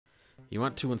You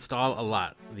want to install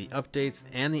ALOT, the updates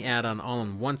and the add-on all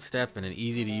in one step in an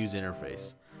easy to use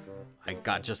interface. I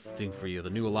got just the thing for you, the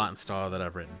new ALOT installer that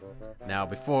I've written. Now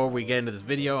before we get into this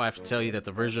video, I have to tell you that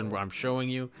the version I'm showing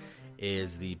you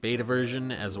is the beta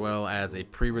version as well as a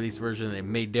pre-release version. It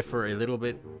may differ a little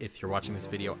bit if you're watching this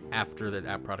video after the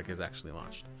app product is actually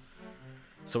launched.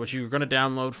 So what you're going to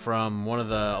download from one of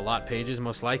the ALOT pages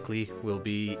most likely will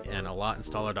be an ALOT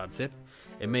installer.zip.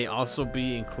 It may also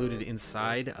be included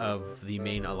inside of the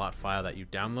main ALOT file that you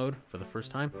download for the first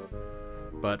time.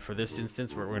 But for this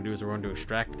instance, what we're going to do is we're going to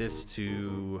extract this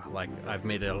to, like, I've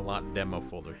made a ALOT demo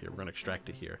folder here. We're going to extract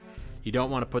it here. You don't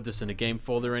want to put this in a game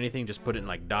folder or anything. Just put it in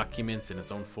like documents in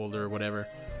its own folder or whatever.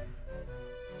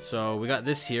 So we got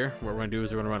this here. What we're going to do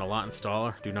is we're going to run ALOT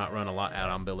installer. Do not run ALOT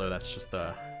add-on builder. That's just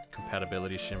the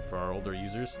compatibility shim for our older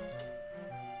users.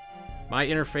 My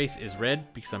interface is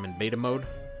red because I'm in beta mode.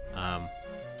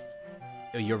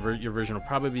 Your version will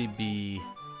probably be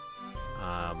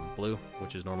blue,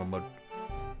 which is normal mode.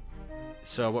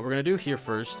 So what we're going to do here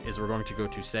first is we're going to go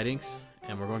to settings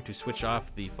and we're going to switch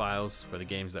off the files for the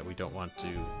games that we don't want to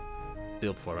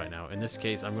build for right now. In this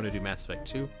case, I'm going to do Mass Effect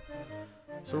 2.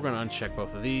 So we're going to uncheck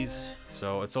both of these.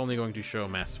 So it's only going to show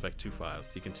Mass Effect 2 files.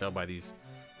 You can tell by this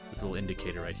little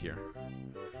indicator right here.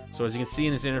 So as you can see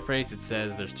in this interface, it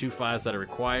says there's 2 files that are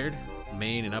required,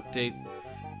 main and update.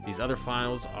 These other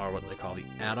files are what they call the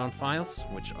add-on files,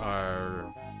 which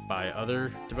are by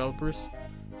other developers.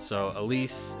 So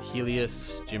Elise,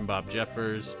 Helios, Jim Bob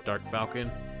Jeffers, Dark Falcon,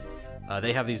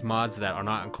 they have these mods that are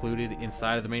not included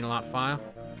inside of the main ALOT file,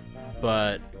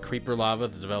 but Creeper Lava,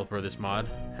 the developer of this mod,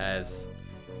 has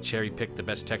cherry-picked the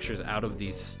best textures out of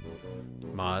these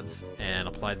mods and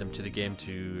applied them to the game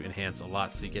to enhance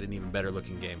ALOT so you get an even better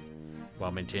looking game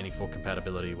while maintaining full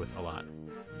compatibility with ALOT.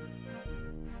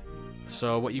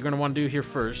 So what you're going to want to do here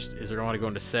first is you're going to want to go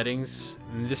into settings.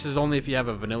 And this is only if you have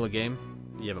a vanilla game.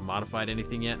 You haven't modified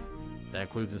anything yet. That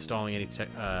includes installing any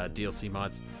DLC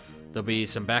mods. There'll be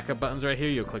some backup buttons right here.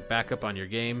 You'll click backup on your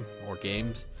game or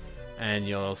games and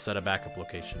you'll set a backup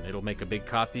location. It'll make a big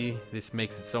copy. This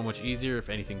makes it so much easier if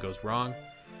anything goes wrong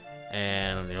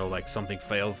and like something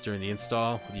fails during the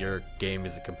install, your game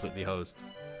is completely hosed.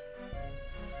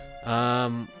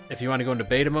 If you want to go into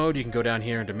beta mode, you can go down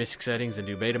here into MISC settings and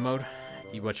do beta mode.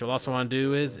 What you'll also want to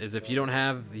do is if you don't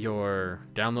have your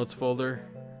downloads folder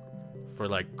for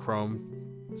like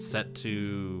Chrome set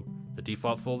to the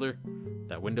default folder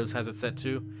that Windows has it set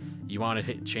to, you want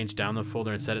to change download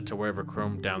folder and set it to wherever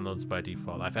Chrome downloads by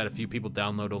default. I've had a few people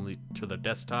download only to their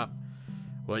desktop.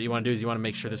 What you want to do is you want to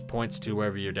make sure this points to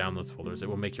wherever your downloads folder is. It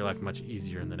will make your life much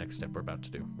easier in the next step we're about to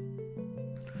do.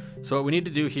 So what we need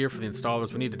to do here for the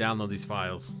installers, we need to download these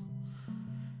files.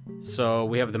 So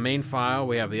we have the main file,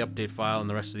 we have the update file, and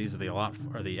the rest of these are the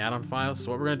ALOT or the add-on files. So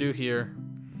what we're going to do here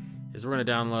is we're going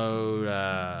to download,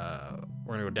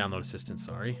 we're going to go download assistant,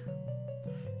 sorry.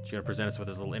 It's going to present us with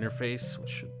this little interface, which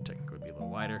should technically be a little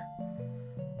wider.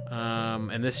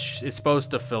 And this is supposed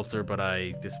to filter, but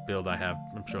this build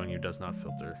I'm showing you does not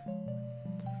filter.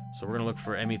 So we're going to look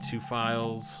for ME2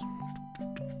 files.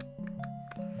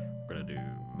 We're going to do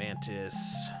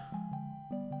Mantis.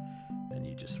 And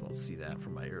you just won't see that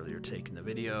from my earlier take in the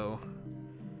video.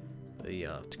 The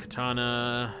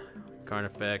Katana,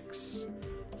 Carnifex.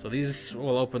 So these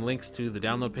will open links to the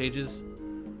download pages.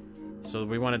 So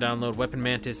we want to download Weapon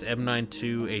Mantis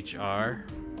M92HR.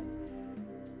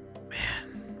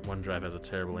 Man, OneDrive has a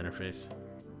terrible interface.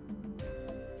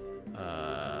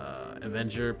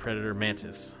 Avenger, Predator,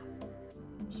 Mantis.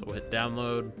 So we'll hit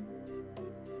download.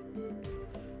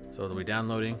 So it'll be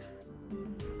downloading.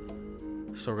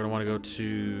 So we're going to want to go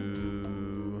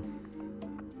to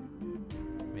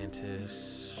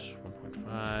Mantis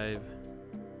 1.5.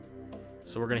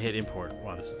 So we're going to hit import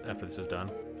while after this is done.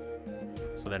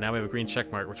 So then now we have a green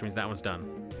check mark, which means that one's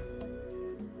done.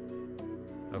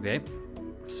 Okay.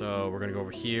 So we're going to go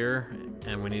over here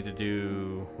and we need to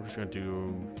do, we're just going to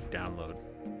do download.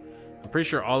 I'm pretty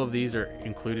sure all of these are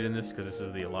included in this because this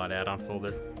is the ALOT add-on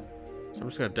folder. So I'm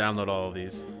just going to download all of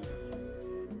these.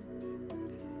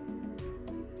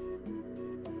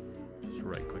 Just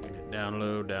right click and hit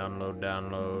download, download,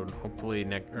 download.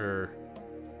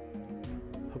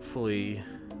 Hopefully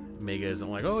Mega isn't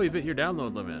like, oh, you've hit your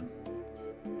download limit.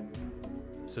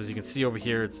 So as you can see over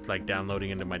here, it's like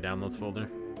downloading into my downloads folder.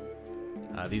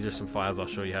 These are some files. I'll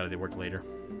show you how they work later.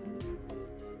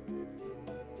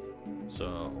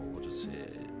 So we'll just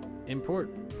hit import.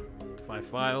 5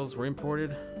 files were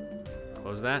imported.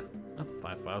 Close that. Oh,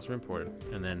 5 files were imported.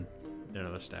 And then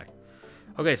another stack.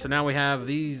 Okay, so now we have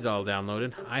these all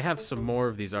downloaded. I have some more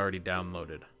of these already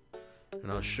downloaded.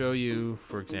 And I'll show you,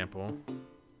 for example,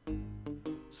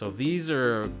 So these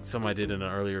are some I did in an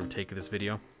earlier take of this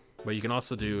video. What you can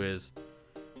also do is,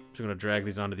 I'm just going to drag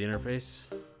these onto the interface.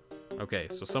 Okay,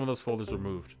 so some of those folders were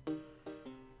moved.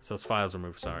 So those files were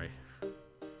moved, sorry.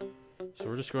 So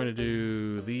we're just going to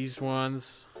do these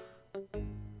ones.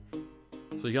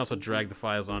 So you can also drag the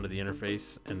files onto the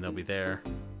interface and they'll be there.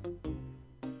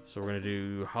 So we're going to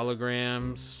do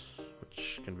holograms,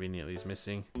 which conveniently is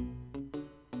missing.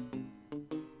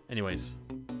 Anyways.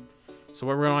 So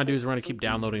what we're going to do is we're going to keep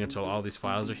downloading until all these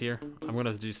files are here. I'm going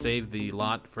to save the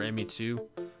lot for ME2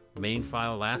 main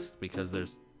file last because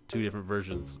there's 2 different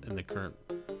versions in the current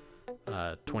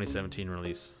 2017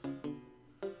 release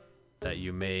that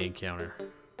you may encounter.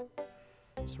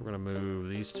 So we're going to move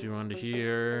these 2 onto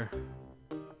here.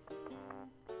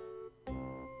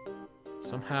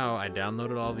 Somehow I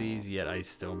downloaded all these, yet I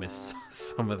still missed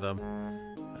some of them.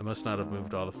 I must not have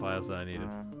moved all the files that I needed.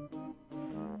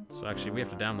 So actually, we have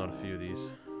to download a few of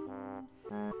these.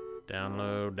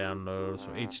 Download. So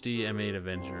HD M8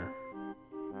 Avenger.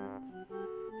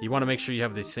 You want to make sure you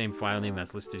have the same file name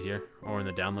that's listed here, or in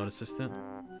the download assistant.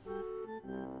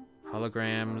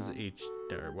 Holograms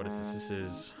or what is this? This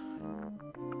is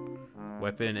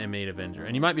Weapon M8 Avenger.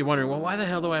 And you might be wondering, well, why the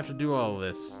hell do I have to do all of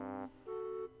this?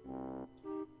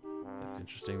 That's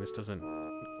interesting. This doesn't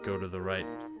go to the right.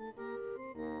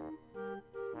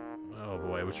 Oh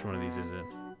boy, which one of these is it?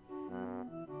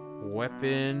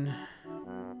 Weapon.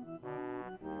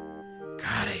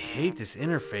 God, I hate this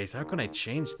interface. How can I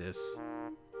change this?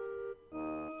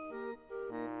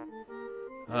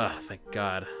 Ah, thank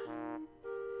God.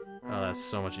 Oh, that's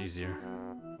so much easier.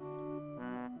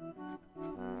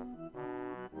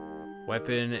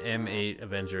 Weapon M8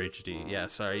 Avenger HD. Yeah,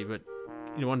 sorry, but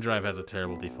OneDrive has a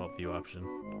terrible default view option.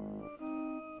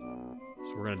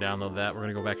 So we're going to download that. We're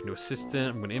going to go back into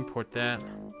Assistant. I'm going to import that.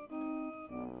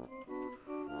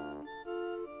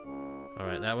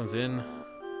 Alright, that one's in.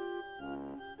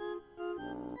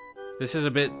 This is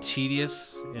a bit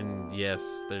tedious, and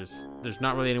yes, there's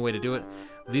not really any way to do it.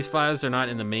 These files are not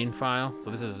in the main file, so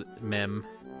this is MEM,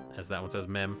 as that one says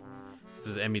MEM. This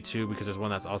is ME2 because there's one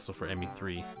that's also for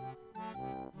ME3.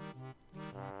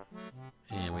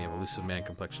 And we have Elusive Man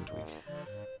Complexion Tweak.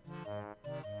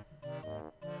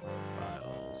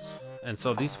 Files. And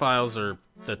so these files are,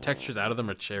 the textures out of them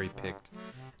are cherry-picked.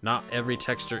 Not every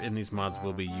texture in these mods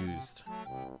will be used,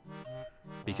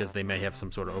 because they may have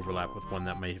some sort of overlap with one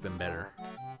that may have been better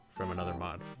from another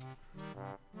mod.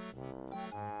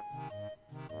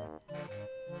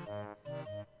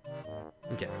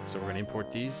 Okay, so we're going to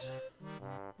import these.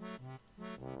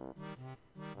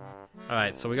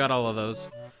 Alright, so we got all of those.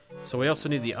 So we also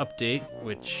need the update,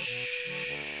 which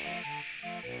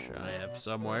I have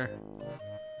somewhere.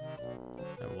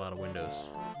 I have a lot of windows.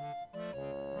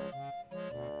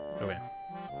 Okay,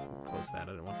 close that, I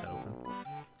didn't want that open.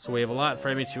 So we have a lot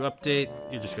for ME2 update.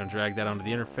 You're just going to drag that onto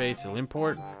the interface, it'll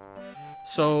import.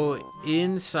 So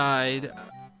inside,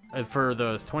 for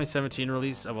the 2017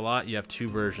 release of ALOT, you have 2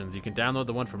 versions. You can download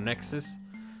the one from Nexus,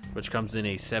 which comes in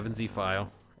a 7Z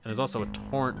file. And there's also a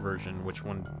torrent version, which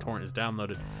when torrent is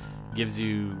downloaded, gives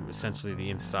you essentially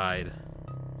the inside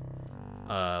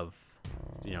of,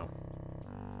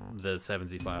 the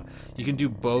 7Z file. You can do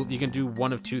both. You can do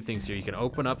one of 2 things here. You can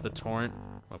open up the torrent.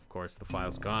 Of course, the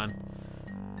file's gone.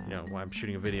 While I'm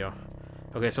shooting a video.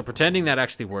 Okay, so pretending that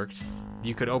actually worked,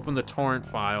 you could open the torrent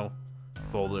file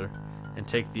folder and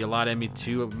take the ALOT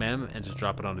ME2 mem and just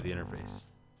drop it onto the interface.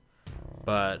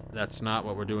 But that's not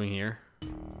what we're doing here.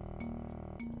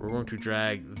 We're going to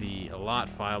drag the ALOT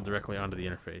file directly onto the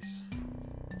interface.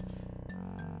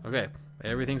 Okay,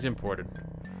 everything's imported.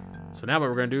 So now what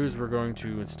we're going to do is we're going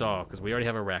to install, because we already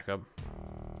have a backup.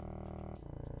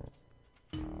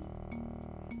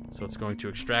 So it's going to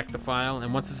extract the file,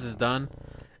 and once this is done,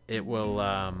 it will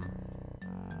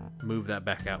move that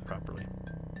back out properly.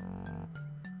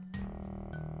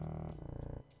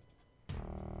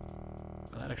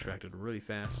 Well, that extracted really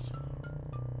fast.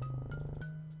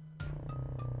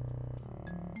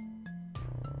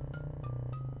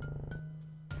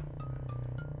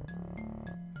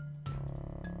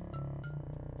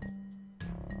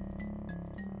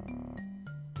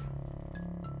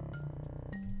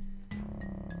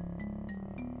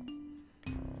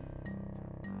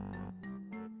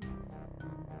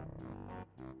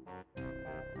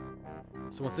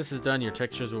 So once this is done, your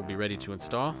textures will be ready to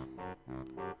install.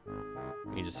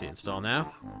 You can just hit install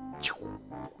now.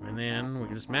 And then we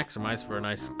can just maximize for a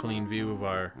nice clean view of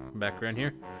our background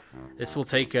here. This will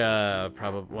take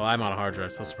probably, well, I'm on a hard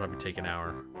drive, so this will probably take an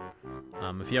hour.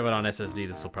 If you have it on SSD,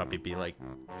 this will probably be like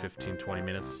 15-20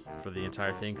 minutes for the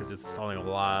entire thing, because it's installing a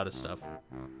lot of stuff.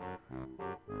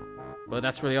 But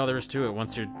that's really all there is to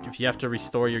it. If you have to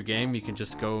restore your game, you can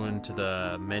just go into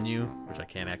the menu, which I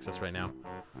can't access right now,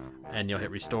 and you'll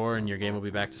hit restore, and your game will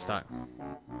be back to stock.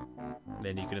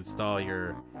 Then you can install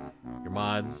your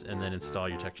mods and then install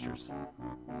your textures.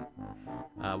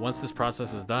 Once this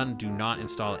process is done, do not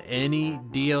install any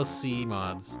DLC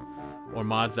mods or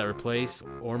mods that replace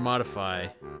or modify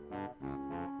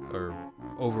or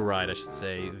override, I should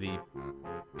say, the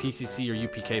PCC or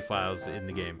UPK files in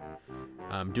the game.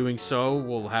 Doing so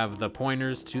will have the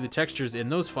pointers to the textures in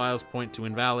those files point to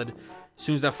invalid. As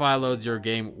soon as that file loads, your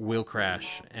game will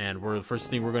crash. And the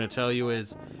first thing we're going to tell you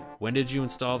is, when did you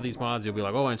install these mods? You'll be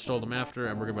like, oh, I installed them after.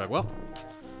 And we're going to be like, well,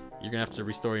 you're going to have to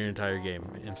restore your entire game.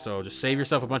 And so just save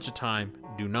yourself a bunch of time.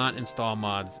 Do not install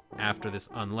mods after this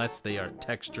unless they are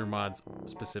texture mods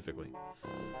specifically.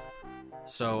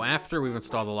 So after we've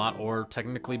installed a lot, or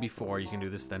technically before, you can do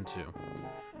this then too.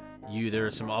 There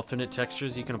are some alternate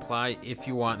textures you can apply if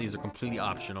you want. These are completely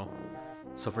optional.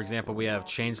 So for example, we have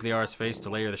change the RS face to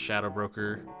layer the shadow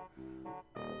broker.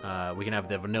 We can have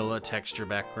the vanilla texture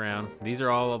background. These are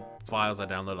all files I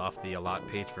downloaded off the ALOT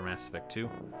page for Mass Effect 2.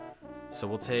 So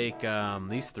we'll take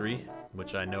these three,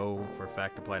 which I know for a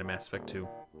fact apply to Mass Effect 2.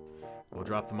 We'll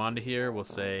drop them onto here. We'll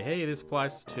say, hey, this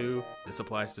applies to 2, this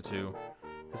applies to 2,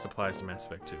 this applies to Mass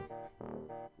Effect 2.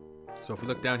 So if we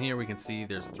look down here, we can see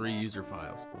there's 3 user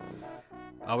files.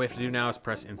 All we have to do now is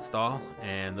press install,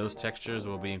 and those textures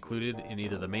will be included in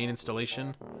either the main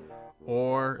installation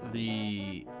or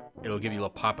it'll give you a little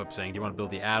pop-up saying, do you want to build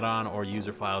the add-on or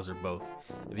user files or both?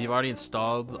 If you've already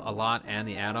installed ALOT and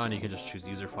the add-on, you can just choose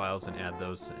user files and add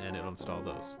those, and it'll install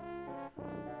those.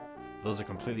 Those are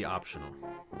completely optional.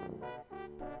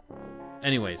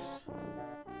 Anyways,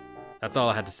 that's all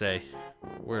I had to say.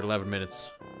 We're at 11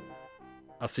 minutes.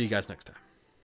 I'll see you guys next time.